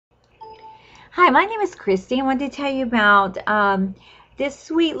Hi, my name is Christy. I wanted to tell you about this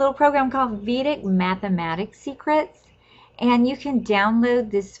sweet little program called Vedic Mathematics Secrets. And you can download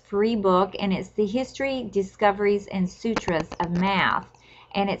this free book, and it's the history, discoveries, and sutras of math.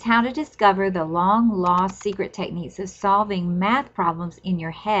 And it's how to discover the long lost secret techniques of solving math problems in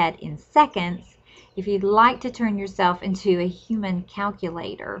your head in seconds if you'd like to turn yourself into a human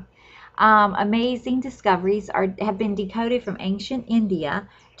calculator. Amazing discoveries have been decoded from ancient India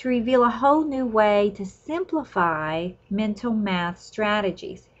to reveal a whole new way to simplify mental math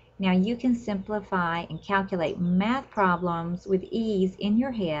strategies. Now you can simplify and calculate math problems with ease in your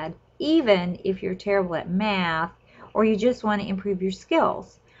head, even if you're terrible at math, or you just want to improve your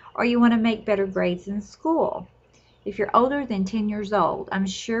skills, or you want to make better grades in school. If you're older than 10 years old, I'm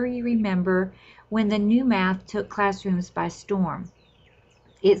sure you remember when the new math took classrooms by storm.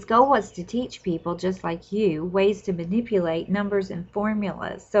 Its goal was to teach people just like you ways to manipulate numbers and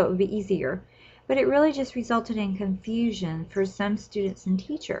formulas so it would be easier, but it really just resulted in confusion for some students and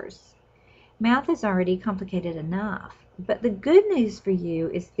teachers. Math is already complicated enough, but the good news for you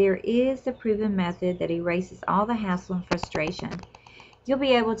is there is a proven method that erases all the hassle and frustration. You'll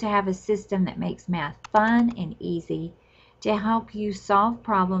be able to have a system that makes math fun and easy to help you solve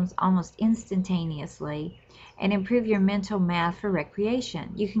problems almost instantaneously and improve your mental math for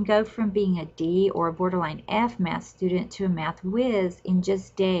recreation. You can go from being a D or a borderline F math student to a math whiz in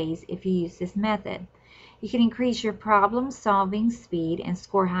just days if you use this method. You can increase your problem solving speed and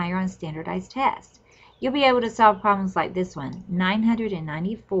score higher on standardized tests. You'll be able to solve problems like this one,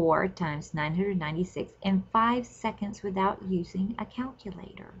 994 times 996 in 5 seconds without using a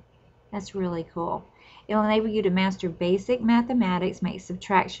calculator. That's really cool. It'll enable you to master basic mathematics, make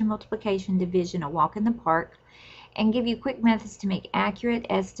subtraction, multiplication, division a walk in the park, and give you quick methods to make accurate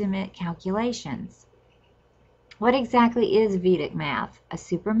estimate calculations. What exactly is Vedic math? A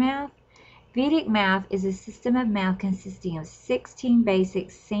super math? Vedic math is a system of math consisting of 16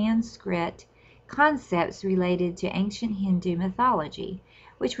 basic Sanskrit concepts related to ancient Hindu mythology,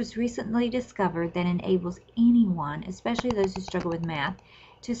 which was recently discovered that enables anyone, especially those who struggle with math,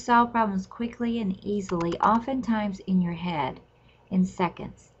 to solve problems quickly and easily, oftentimes in your head, in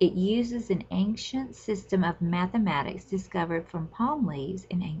seconds. It uses an ancient system of mathematics discovered from palm leaves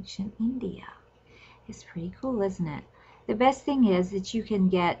in ancient India. It's pretty cool, isn't it? The best thing is that you can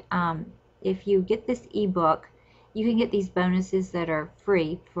get, if you get this ebook, you can get these bonuses that are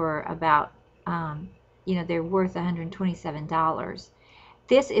free for about, they're worth $127.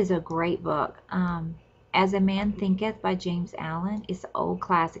 This is a great book. As a Man Thinketh by James Allen. It's an old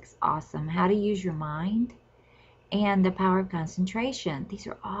classic. It's awesome. How to Use Your Mind and The Power of Concentration. These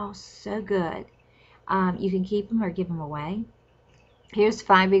are all so good. You can keep them or give them away. Here's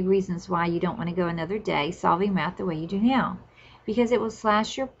 5 big reasons why you don't want to go another day solving math the way you do now. Because it will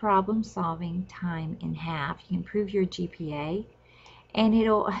slash your problem solving time in half. You can improve your GPA. And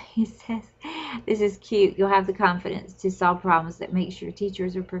he says, this is cute, you'll have the confidence to solve problems that makes your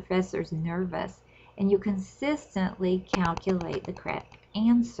teachers or professors nervous. And you consistently calculate the correct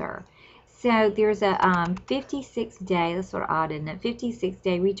answer. So there's a 56-day, that's sort of odd, isn't it?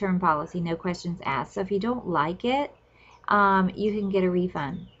 56-day return policy, no questions asked. So if you don't like it, you can get a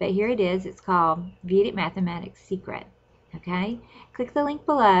refund. But here it is. It's called Vedic Mathematics Secret. Okay? Click the link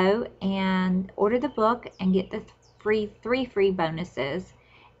below and order the book and get the three free bonuses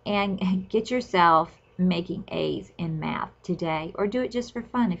and get yourself making A's in math today, or do it just for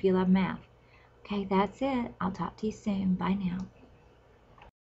fun if you love math. Okay, that's it. I'll talk to you soon. Bye now.